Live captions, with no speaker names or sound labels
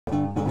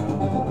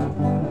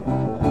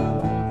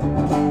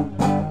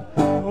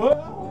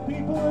Well,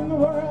 people in the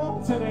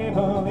world today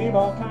believe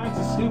all kinds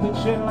of stupid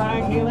shit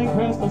like healing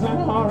crystals and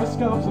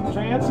horoscopes and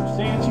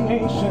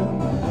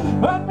transubstantiation.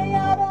 But me,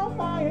 I don't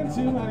buy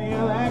into any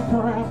of that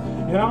crap.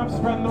 You know, I'm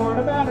spreading the word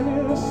about a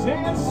new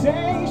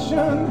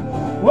sensation.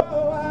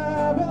 Whoa,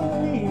 I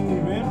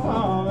believe in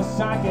Paul the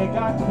Psychic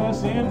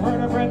Octopus,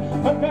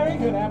 Invertebrate, but very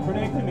good at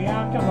predicting the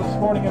outcome of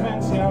sporting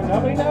events. You know,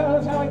 nobody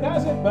knows how he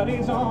does it, but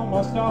he's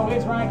almost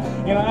always right.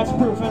 You know, that's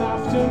proof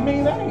enough to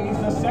me that he's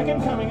the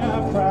second coming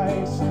of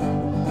Christ.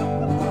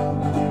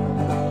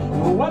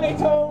 Well, he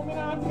told me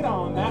not to get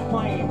on that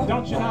plane,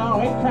 don't you know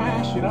it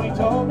crashed. You know, he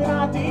told me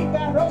not to eat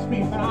that roast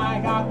beef and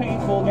I got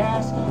painful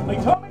gas. But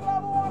he told me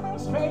global warming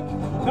was fake,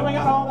 then we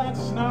got all that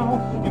snow.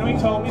 You know, he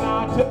told me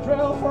not to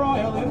drill for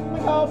oil in the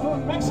Gulf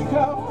of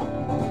Mexico.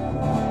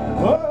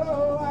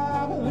 Oh,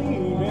 I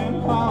believe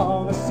in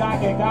Paul the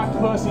Psychic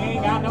Octopus. He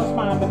ain't got no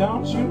spine, but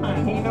don't you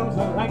mind, he knows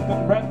the length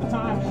and breadth of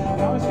time.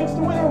 He always gets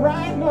to win a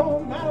ride no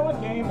matter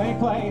what game they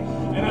play.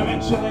 And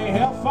eventually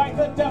he'll fight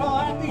the devil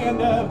at the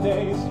end of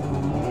days.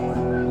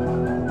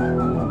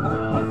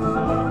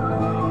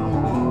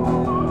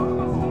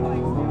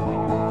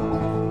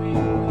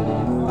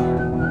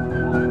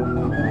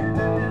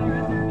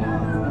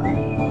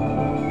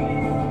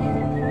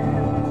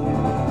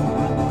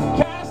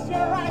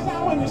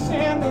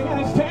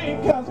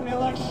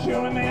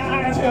 You in the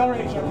eyes, he'll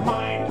reach your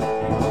mind.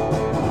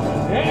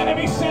 And if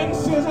he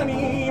senses an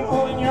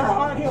evil in your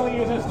heart, he'll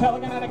use his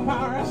telekinetic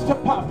powers to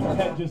pop your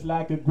head just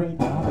like a grape.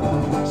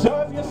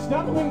 So if you're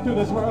stumbling through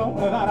this world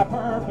without a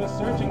purpose,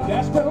 searching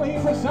desperately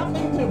for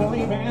something to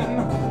believe in,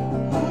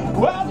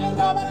 well, just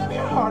open up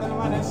your heart and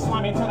let its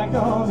slimy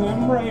tentacles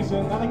embrace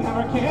it. Nothing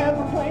ever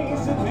can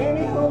replace it.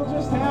 Maybe you'll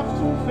just have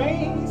to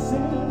face it.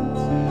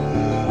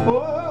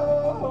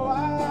 Whoa,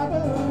 I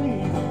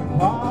believe in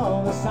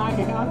Paul the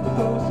Psychic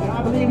Octopus.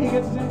 I believe he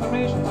gets his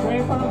information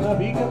straight from the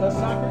beak of the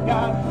soccer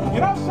god.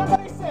 You know,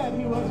 somebody said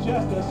he was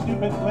just a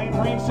stupid,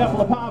 lame-brained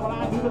cephalopod, but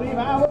I do believe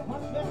I would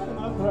punch them in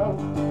the throat.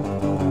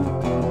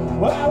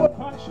 Well, I would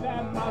punch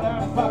that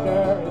motherfucker